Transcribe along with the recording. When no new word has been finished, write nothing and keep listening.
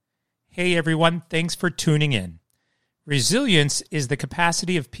Hey everyone, thanks for tuning in. Resilience is the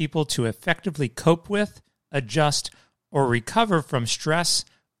capacity of people to effectively cope with, adjust, or recover from stress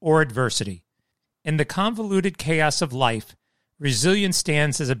or adversity. In the convoluted chaos of life, resilience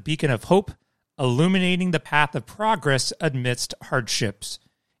stands as a beacon of hope, illuminating the path of progress amidst hardships.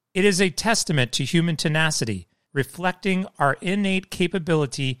 It is a testament to human tenacity, reflecting our innate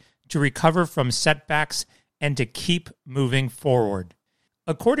capability to recover from setbacks and to keep moving forward.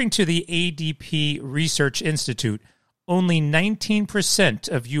 According to the ADP Research Institute, only 19%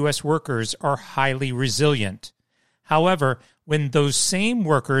 of U.S. workers are highly resilient. However, when those same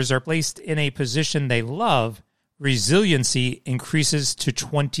workers are placed in a position they love, resiliency increases to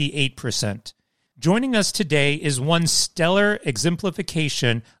 28%. Joining us today is one stellar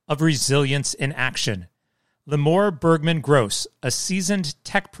exemplification of resilience in action. Limor Bergman Gross, a seasoned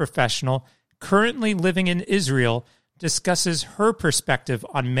tech professional currently living in Israel, discusses her perspective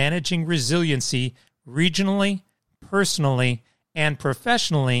on managing resiliency regionally, personally, and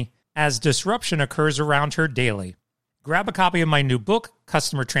professionally as disruption occurs around her daily. Grab a copy of my new book,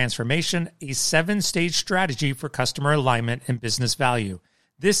 Customer Transformation, a 7-stage strategy for customer alignment and business value.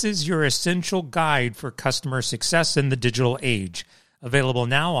 This is your essential guide for customer success in the digital age. Available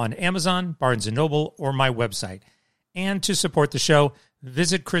now on Amazon, Barnes & Noble, or my website. And to support the show,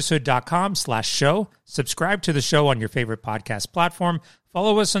 visit chrishood.com/show, subscribe to the show on your favorite podcast platform,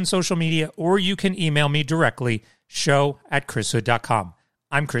 follow us on social media, or you can email me directly, show@chrishood.com.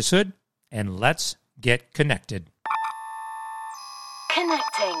 I'm Chris Hood, and let's get connected.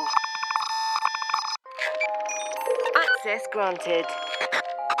 Connecting. Access granted.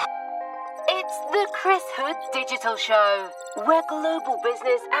 It's the Chris Hood Digital Show, where global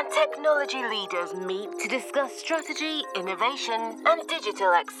business and technology leaders meet to discuss strategy, innovation, and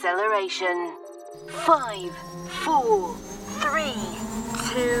digital acceleration. 5, 4, 3,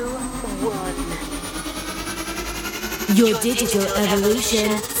 2, 1. Your digital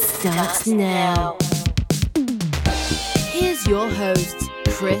evolution starts now. Here's your host,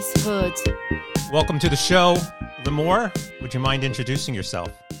 Chris Hood. Welcome to the show. Limor, would you mind introducing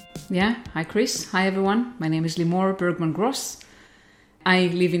yourself? Yeah, hi Chris. Hi everyone. My name is Limor Bergman Gross. I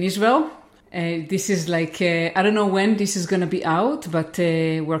live in Israel. This is like, I don't know when this is going to be out, but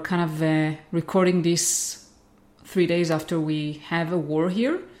we're kind of recording this 3 days after we have a war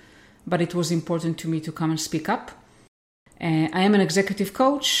here. But it was important to me to come and speak up. I am an executive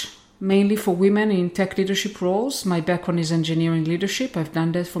coach, mainly for women in tech leadership roles. My background is engineering leadership. I've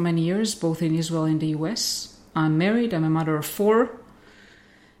done that for many years, both in Israel and the US. I'm married. I'm a mother of 4.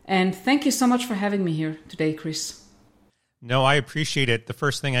 And thank you so much for having me here today, Chris. No, I appreciate it. The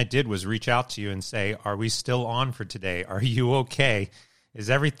first thing I did was reach out to you and say, are we still on for today? Are you okay? Is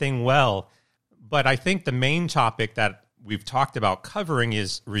everything well? But I think the main topic that we've talked about covering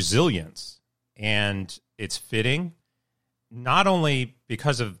is resilience. And it's fitting, not only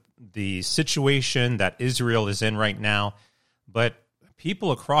because of the situation that Israel is in right now, but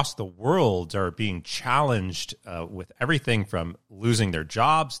people across the world are being challenged with everything from losing their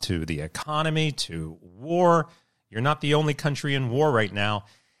jobs to the economy to war. You're not the only country in war right now,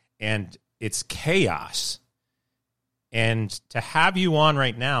 and it's chaos. And to have you on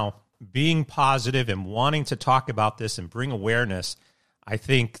right now, being positive and wanting to talk about this and bring awareness, I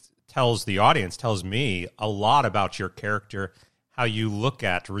think tells the audience, tells me a lot about your character, how you look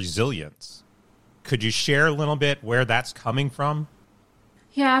at resilience. Could you share a little bit where that's coming from?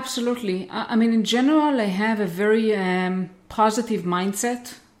 Yeah, absolutely. I mean, in general, I have a very positive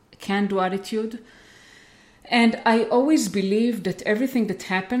mindset, can-do attitude. And I always believe that everything that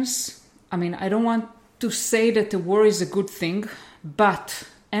happens, I mean, I don't want to say that the war is a good thing, but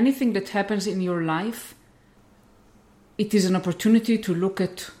anything that happens in your life, it is an opportunity to look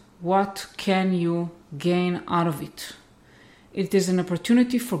at what can you gain out of it. It is an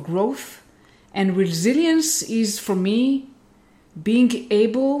opportunity for growth, and resilience is, for me, being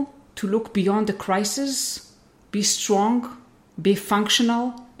able to look beyond the crisis, be strong, be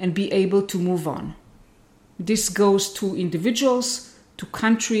functional, and be able to move on. This goes to individuals, to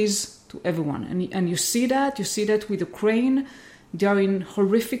countries, to everyone. And you see that with Ukraine. They are in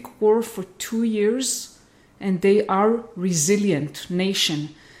horrific war for 2 years, and they are resilient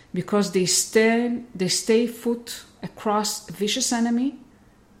nation because they stay foot across a vicious enemy,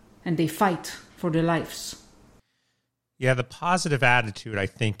 and they fight for their lives. Yeah, the positive attitude, I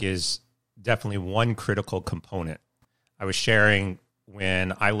think, is definitely one critical component. I was sharing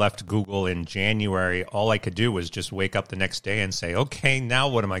when I left Google in January, all I could do was just wake up the next day and say, okay, now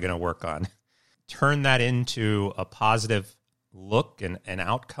what am I going to work on? Turn that into a positive look and an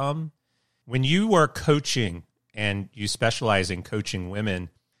outcome. When you are coaching and you specialize in coaching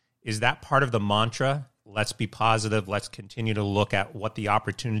women, Is that part of the mantra? Let's be positive. Let's continue to look at what the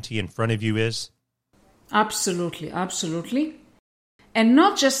opportunity in front of you is. Absolutely, absolutely. And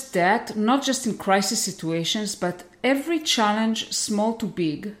not just that, not just in crisis situations, but every challenge, small to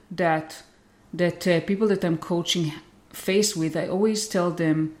big, that people that I'm coaching face with, I always tell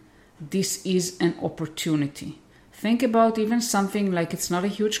them this is an opportunity. Think about even something like it's not a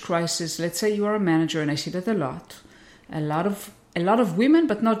huge crisis. Let's say you are a manager, and I see that a lot. A lot of women,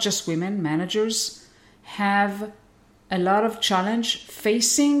 but not just women, managers have a lot of challenge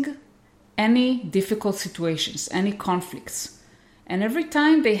facing any difficult situations, any conflicts. And every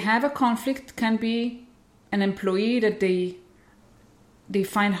time they have a conflict, can be an employee that they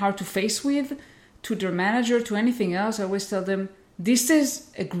find hard to face with, to their manager, to anything else, I always tell them, this is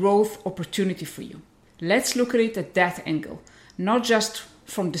a growth opportunity for you. Let's look at it at that angle. Not just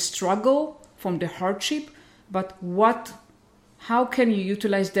from the struggle, from the hardship, but how can you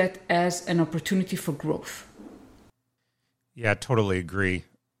utilize that as an opportunity for growth? Yeah, totally agree.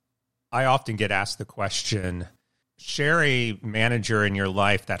 I often get asked the question, share a manager in your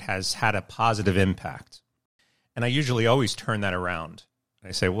life that has had a positive impact. And I usually always turn that around.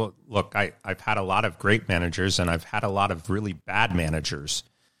 I say, well, look, I've had a lot of great managers and I've had a lot of really bad managers.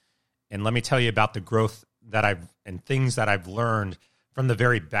 And let me tell you about the growth and things that I've learned from the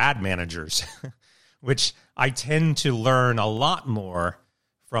very bad managers, which I tend to learn a lot more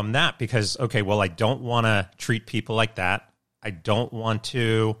from that because, okay, well, I don't want to treat people like that. I don't want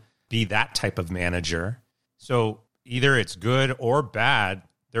to be that type of manager. So either it's good or bad.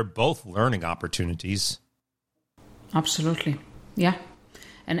 They're both learning opportunities. Absolutely. Yeah.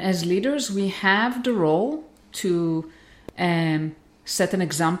 And as leaders, we have the role to set an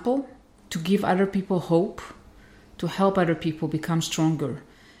example, to give other people hope, to help other people become stronger.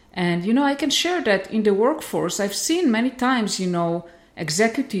 And, I can share that in the workforce, I've seen many times,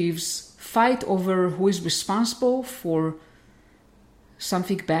 executives fight over who is responsible for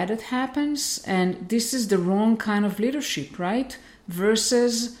something bad that happens. And this is the wrong kind of leadership, right?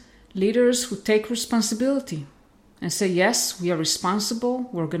 Versus leaders who take responsibility and say, yes, we are responsible.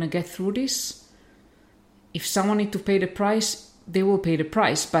 We're going to get through this. If someone needs to pay the price, they will pay the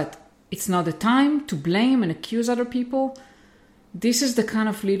price. But it's not the time to blame and accuse other people. This is the kind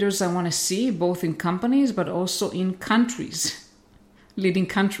of leaders I want to see, both in companies, but also in countries, leading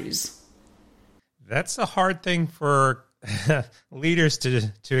countries. That's a hard thing for leaders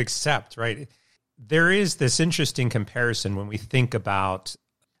to accept, right? There is this interesting comparison when we think about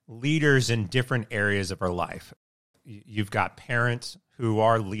leaders in different areas of our life. You've got parents who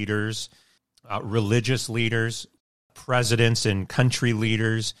are leaders, religious leaders, presidents and country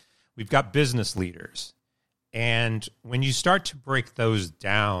leaders. We've got business leaders. And when you start to break those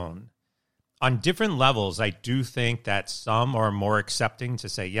down on different levels, I do think that some are more accepting to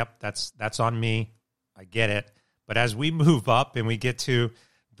say, yep, that's on me. I get it. But as we move up and we get to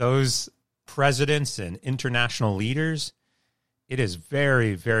those presidents and international leaders, it is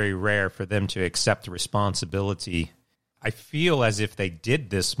very, very rare for them to accept responsibility. I feel as if they did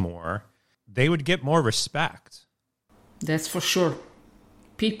this more, they would get more respect. That's for sure.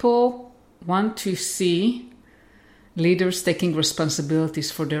 People want to see leaders taking responsibilities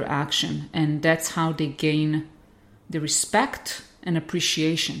for their action, and that's how they gain the respect and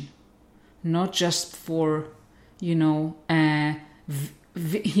appreciation, not just for,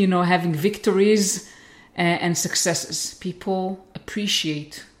 having victories and successes. People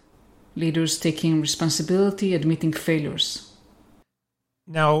appreciate leaders taking responsibility, admitting failures.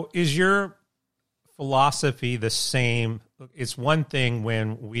 Now, is your philosophy the same? It's one thing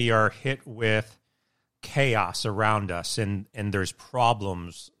when we are hit with chaos around us and there's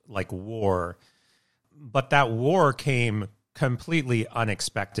problems like war, but that war came completely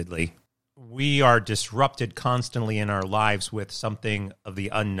unexpectedly. We are disrupted constantly in our lives with something of the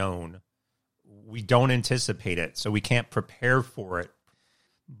unknown. We don't anticipate it, so we can't prepare for it.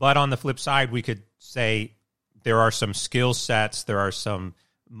 But on the flip side, we could say there are some skill sets, there are some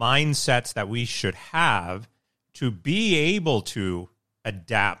mindsets that we should have to be able to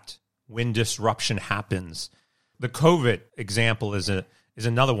adapt when disruption happens. The COVID example is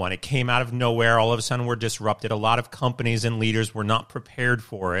another one. It came out of nowhere. All of a sudden, we're disrupted. A lot of companies and leaders were not prepared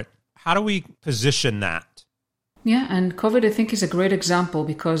for it. How do we position that? Yeah, and COVID, I think, is a great example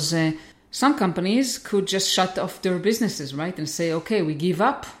because some companies could just shut off their businesses, right? And say, okay, we give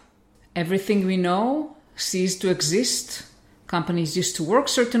up. Everything we know ceased to exist. Companies used to work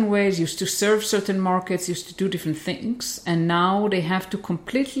certain ways, used to serve certain markets, used to do different things. And now they have to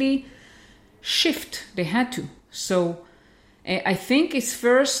completely shift. They had to. So I think it's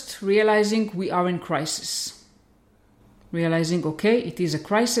first realizing we are in crisis. realizing, okay, it is a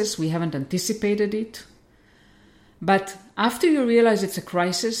crisis, we haven't anticipated it. But after you realize it's a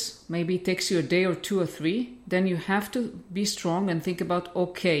crisis, maybe it takes you a day or 2 or 3, then you have to be strong and think about,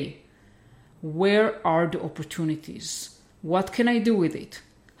 okay, where are the opportunities? What can I do with it?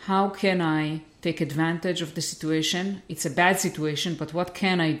 How can I take advantage of the situation? It's a bad situation, but what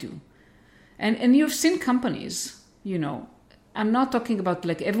can I do? And you've seen companies, I'm not talking about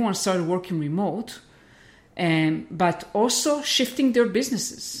like everyone started working remote, but also shifting their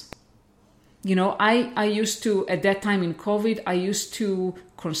businesses. I used to, at that time in COVID, I used to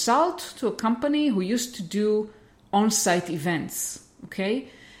consult to a company who used to do on-site events, okay?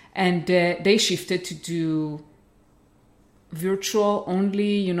 And they shifted to do virtual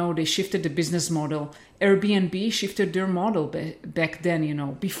only, they shifted the business model. Airbnb shifted their model back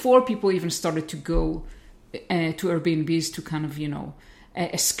then, before people even started to go to Airbnbs to kind of,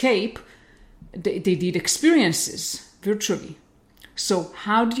 escape. They did experiences virtually. So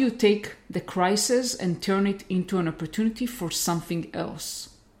how do you take the crisis and turn it into an opportunity for something else?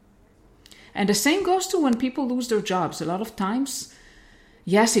 And the same goes to when people lose their jobs. A lot of times,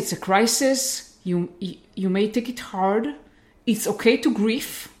 yes, it's a crisis. You may take it hard. It's okay to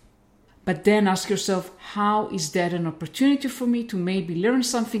grieve. But then ask yourself, how is that an opportunity for me to maybe learn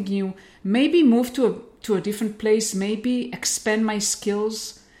something new, maybe move to a different place, maybe expand my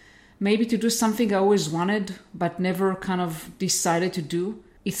skills, maybe to do something I always wanted but never kind of decided to do.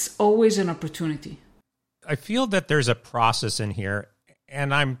 It's always an opportunity. I feel that there's a process in here,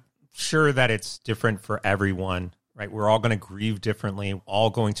 and I'm sure that it's different for everyone, right? We're all going to grieve differently, all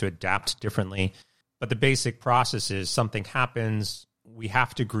going to adapt differently. But the basic process is something happens, we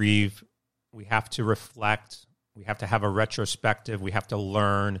have to grieve, we have to reflect, we have to have a retrospective, we have to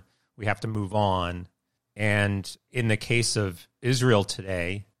learn, we have to move on. And in the case of Israel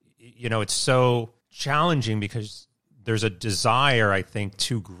today, it's so challenging because there's a desire, I think,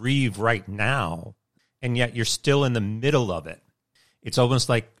 to grieve right now, and yet you're still in the middle of it. It's almost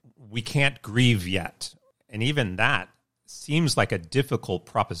like we can't grieve yet. And even that seems like a difficult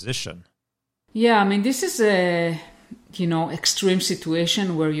proposition. Yeah, this is a, extreme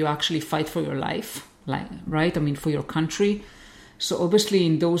situation where you actually fight for your life, right? for your country. So obviously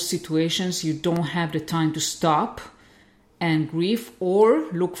in those situations, you don't have the time to stop and grieve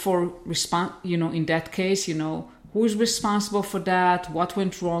or look for response, in that case, who is responsible for that, what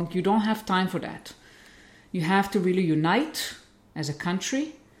went wrong. You don't have time for that. You have to really unite as a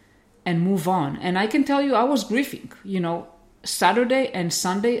country and move on. And I can tell you, I was grieving, Saturday and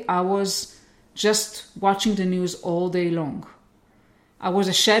Sunday, I was just watching the news all day long. I was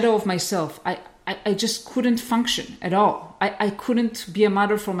a shadow of myself. I just couldn't function at all. I couldn't be a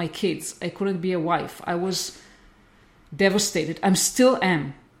mother for my kids. I couldn't be a wife. I was devastated. I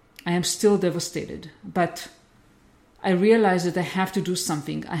am still devastated. But I realized that I have to do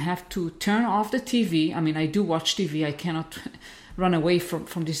something. I have to turn off the TV. I do watch TV. I cannot run away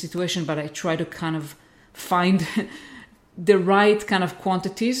from this situation, but I try to kind of find the right kind of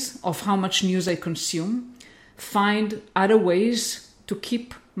quantities of how much news I consume, find other ways to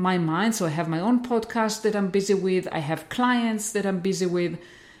keep my mind. So I have my own podcast that I'm busy with. I have clients that I'm busy with.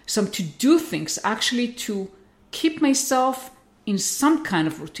 Some to-do things actually to keep myself in some kind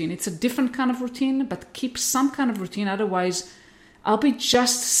of routine. It's a different kind of routine, but keep some kind of routine. Otherwise, I'll be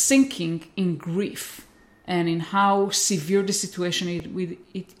just sinking in grief and in how severe the situation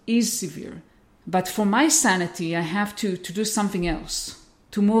it is severe. But for my sanity, I have to do something else,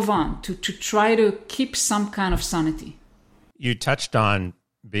 to move on, to try to keep some kind of sanity. You touched on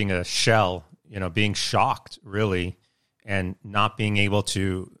being a shell, being shocked, really, and not being able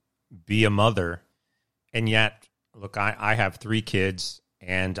to be a mother. And yet, look, I have 3 kids,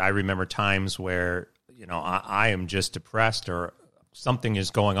 and I remember times where, I am just depressed or something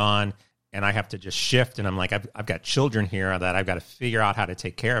is going on, and I have to just shift, and I'm like, I've got children here that I've got to figure out how to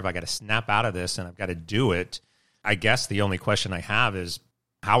take care of. I got to snap out of this, and I've got to do it. I guess the only question I have is,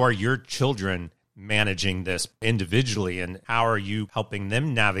 how are your children managing this individually, and how are you helping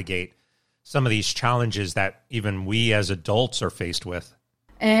them navigate some of these challenges that even we as adults are faced with?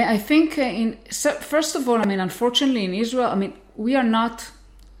 I think, first of all, unfortunately in Israel, we are not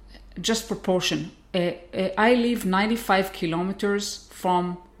just proportion. I live 95 kilometers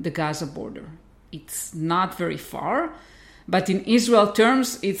from the Gaza border. It's not very far, but in Israel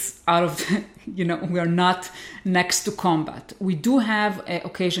terms, it's out of, we are not next to combat. We do have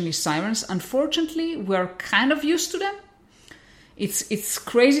occasionally sirens. Unfortunately, we're kind of used to them. It's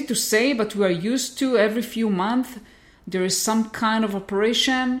crazy to say, but we are used to every few months. There is some kind of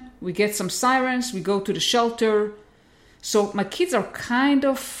operation. We get some sirens. We go to the shelter. So my kids are kind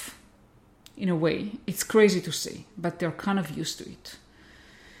of, in a way. It's crazy to say, but they're kind of used to it.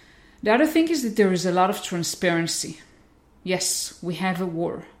 The other thing is that there is a lot of transparency. Yes, we have a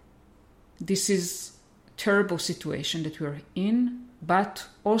war. This is a terrible situation that we're in, but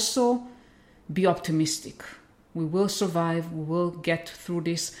also be optimistic. We will survive. We will get through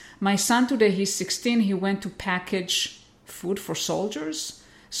this. My son today, he's 16. He went to package food for soldiers.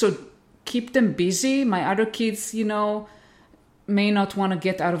 So keep them busy. My other kids, may not want to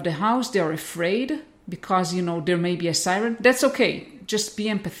get out of the house. They're afraid because, there may be a siren. That's okay. Just be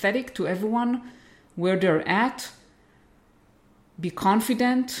empathetic to everyone where they're at. Be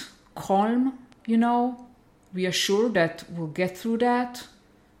confident, calm, reassure that we'll get through that,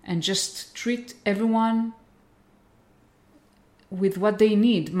 and just treat everyone with what they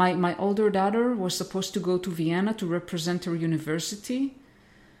need. My older daughter was supposed to go to Vienna to represent her university,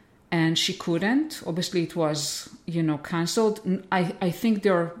 and she couldn't. Obviously, it was, canceled. I think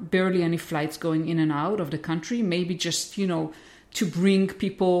there are barely any flights going in and out of the country, maybe just, to bring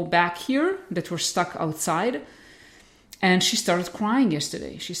people back here that were stuck outside. And she started crying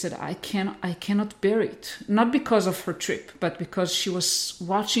yesterday. She said, I cannot bear it. Not because of her trip, but because she was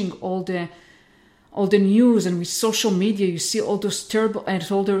watching all the news, and with social media, you see all those terrible, and I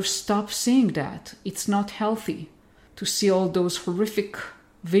told her, stop seeing that. It's not healthy to see all those horrific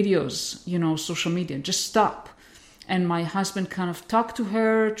videos, social media. Just stop. And my husband kind of talked to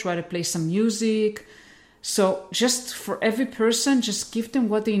her, try to play some music. So just for every person, just give them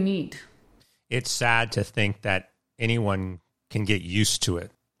what they need. It's sad to think that anyone can get used to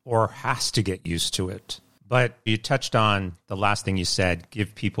it or has to get used to it. But you touched on the last thing you said,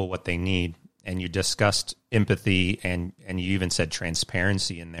 give people what they need. And you discussed empathy and you even said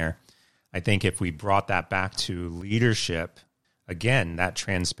transparency in there. I think if we brought that back to leadership, again, that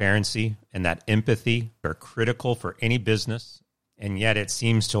transparency and that empathy are critical for any business. And yet it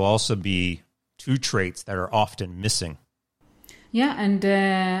seems to also be two traits that are often missing. Yeah, and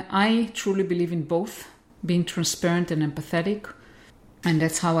I truly believe in both. Being transparent and empathetic. And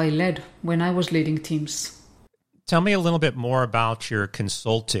that's how I led when I was leading teams. Tell me a little bit more about your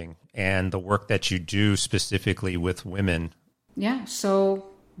consulting and the work that you do specifically with women. Yeah, so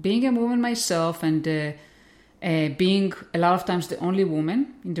being a woman myself and being a lot of times the only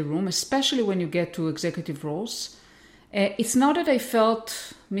woman in the room, especially when you get to executive roles, it's not that I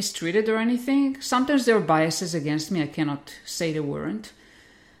felt mistreated or anything. Sometimes there are biases against me. I cannot say there weren't.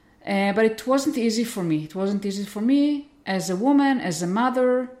 But it wasn't easy for me. It wasn't easy for me as a woman, as a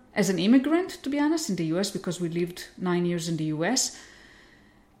mother, as an immigrant, to be honest, in the US, because we lived 9 years in the US.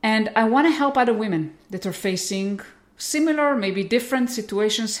 And I want to help other women that are facing similar, maybe different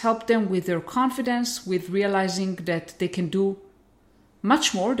situations, help them with their confidence, with realizing that they can do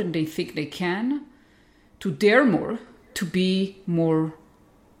much more than they think they can, to dare more, to be more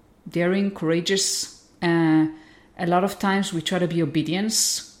daring, courageous. A lot of times we try to be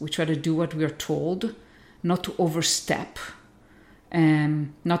obedience. We try to do what we are told, not to overstep,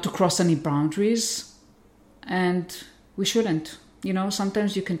 not to cross any boundaries. And we shouldn't.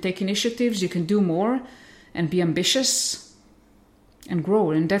 Sometimes you can take initiatives, you can do more and be ambitious and grow.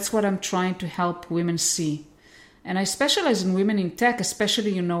 And that's what I'm trying to help women see. And I specialize in women in tech,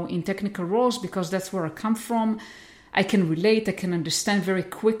 especially, in technical roles, because that's where I come from. I can relate, I can understand very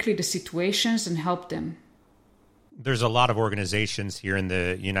quickly the situations and help them. There's a lot of organizations here in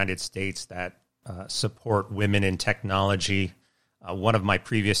the United States that support women in technology. One of my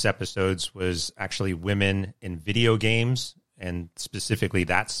previous episodes was actually women in video games, and specifically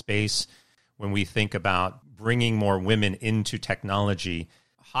that space. When we think about bringing more women into technology,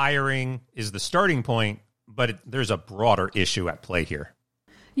 hiring is the starting point, but there's a broader issue at play here.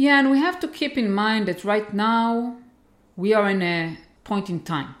 Yeah, and we have to keep in mind that right now we are in a point in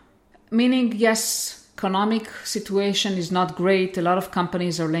time. Meaning, yes, economic situation is not great. A lot of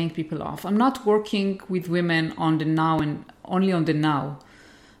companies are laying people off. I'm not working with women on the now and only on the now,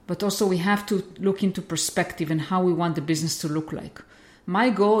 but also we have to look into perspective and how we want the business to look like. My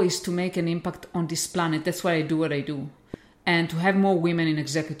goal is to make an impact on this planet. That's why I do what I do. And to have more women in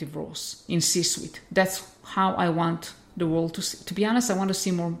executive roles, in C-suite. That's how I want the world to be honest, I want to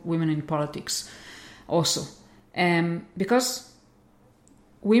see more women in politics also. Because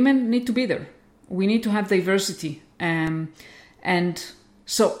women need to be there. We need to have diversity. And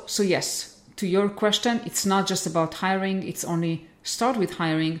so yes, to your question, it's not just about hiring. It's only start with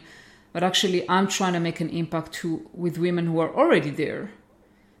hiring. But actually, I'm trying to make an impact with women who are already there,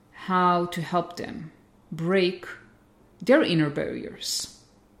 how to help them break their inner barriers.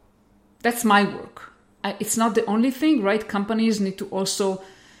 That's my work. It's not the only thing, right? Companies need to also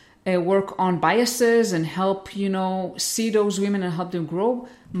work on biases and help, see those women and help them grow.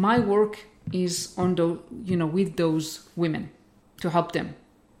 My work is on with those women to help them.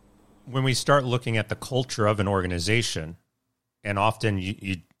 When we start looking at the culture of an organization, and often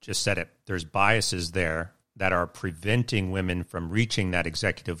you just said it, there's biases there that are preventing women from reaching that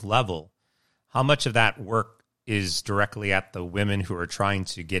executive level. How much of that work is directly at the women who are trying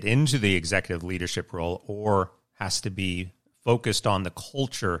to get into the executive leadership role, or has to be focused on the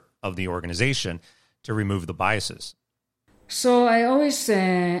culture of the organization to remove the biases? So I always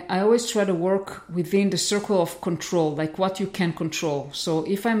try to work within the circle of control, like what you can control. So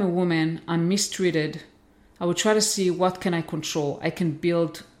if I'm a woman, I'm mistreated, I would try to see what can I control. I can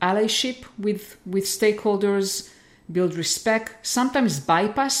build allyship with stakeholders, build respect, sometimes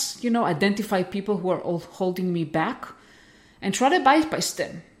bypass, identify people who are all holding me back and try to bypass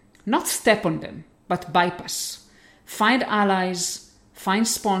them, not step on them, but bypass. Find allies, find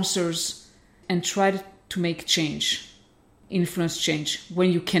sponsors, and try to make change. Influence change.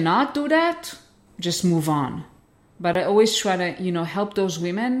 When you cannot do that, just move on. But I always try to, help those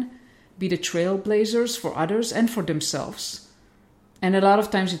women be the trailblazers for others and for themselves. And a lot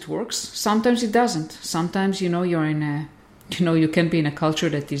of times it works. Sometimes it doesn't. Sometimes, you're in you can be in a culture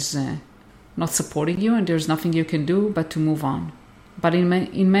that is not supporting you and there's nothing you can do but to move on. But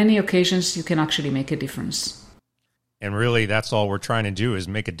in many occasions, you can actually make a difference. And really, that's all we're trying to do is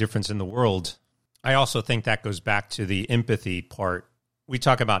make a difference in the world. I also think that goes back to the empathy part. We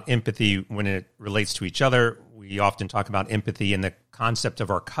talk about empathy when it relates to each other. We often talk about empathy in the concept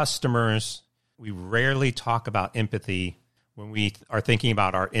of our customers. We rarely talk about empathy when we are thinking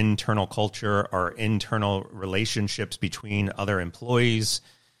about our internal culture, our internal relationships between other employees.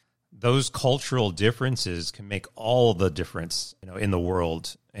 Those cultural differences can make all the difference, in the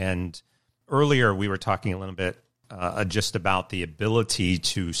world. And earlier we were talking a little bit just about the ability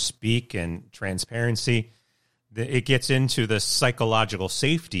to speak and transparency. It gets into the psychological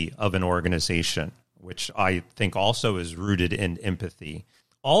safety of an organization, which I think also is rooted in empathy.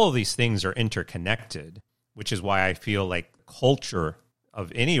 All of these things are interconnected, which is why I feel like culture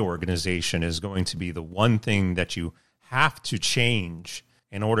of any organization is going to be the one thing that you have to change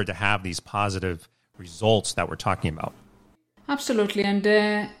in order to have these positive results that we're talking about. Absolutely,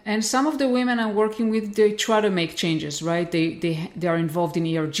 and some of the women I'm working with, they try to make changes, right? They are involved in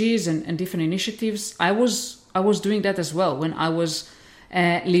ERGs and different initiatives. I was doing that as well when I was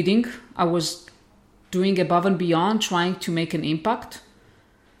leading. I was doing above and beyond, trying to make an impact.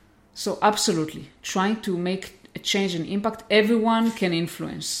 So absolutely, trying to make a change and impact. Everyone can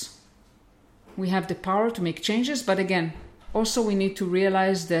influence. We have the power to make changes, but again, also we need to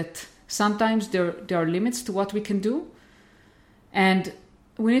realize that sometimes there are limits to what we can do. And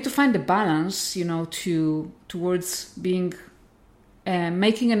we need to find the balance, towards being,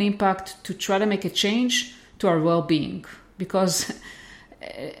 making an impact, to try to make a change to our well-being. Because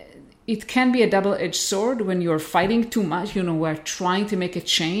it can be a double-edged sword when you're fighting too much, we're trying to make a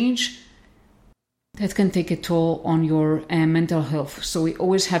change. That can take a toll on your mental health. So we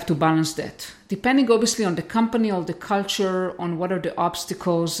always have to balance that, depending obviously on the company, on the culture, on what are the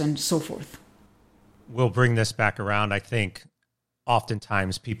obstacles and so forth. We'll bring this back around. I think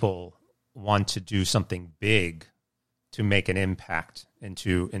oftentimes people want to do something big to make an impact and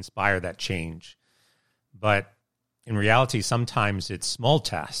to inspire that change. But in reality, sometimes it's small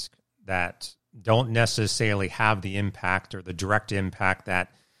tasks that don't necessarily have the impact or the direct impact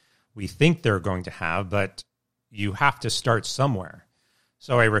that we think they're going to have, but you have to start somewhere.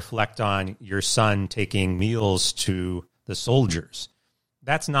 So I reflect on your son taking meals to the soldiers.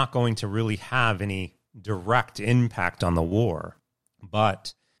 That's not going to really have any direct impact on the war,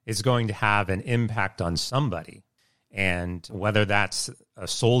 but it's going to have an impact on somebody. And whether that's a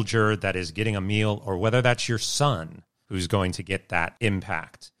soldier that is getting a meal or whether that's your son who's going to get that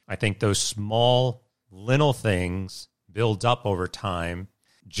impact, I think those small little things build up over time,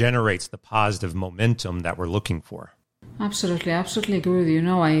 generates the positive momentum that we're looking for. Absolutely agree with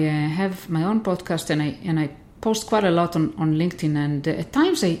you. I have my own podcast and I post quite a lot on LinkedIn, and at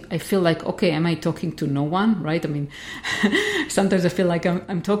times I feel like, okay, am I talking to no one, right? I mean, sometimes I feel like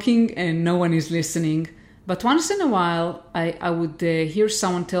I'm talking and no one is listening. But once in a while, I would hear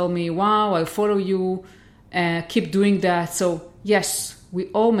someone tell me, wow, I follow you, keep doing that. So yes, we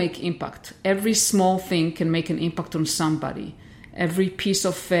all make impact. Every small thing can make an impact on somebody. Every piece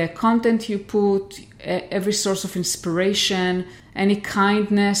of content you put, every source of inspiration, any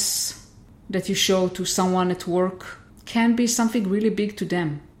kindness that you show to someone at work can be something really big to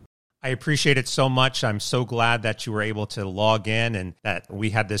them. I appreciate it so much. I'm so glad that you were able to log in and that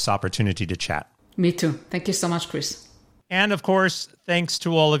we had this opportunity to chat. Me too. Thank you so much, Chris. And of course, thanks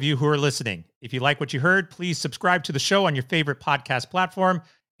to all of you who are listening. If you like what you heard, please subscribe to the show on your favorite podcast platform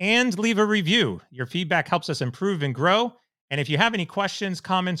and leave a review. Your feedback helps us improve and grow. And if you have any questions,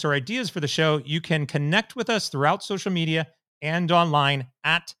 comments, or ideas for the show, you can connect with us throughout social media and online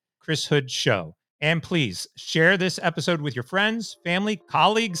at Chris Hood Show. And please share this episode with your friends, family,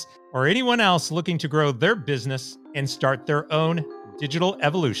 colleagues, or anyone else looking to grow their business and start their own digital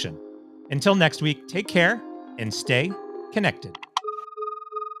evolution. Until next week, take care and stay connected.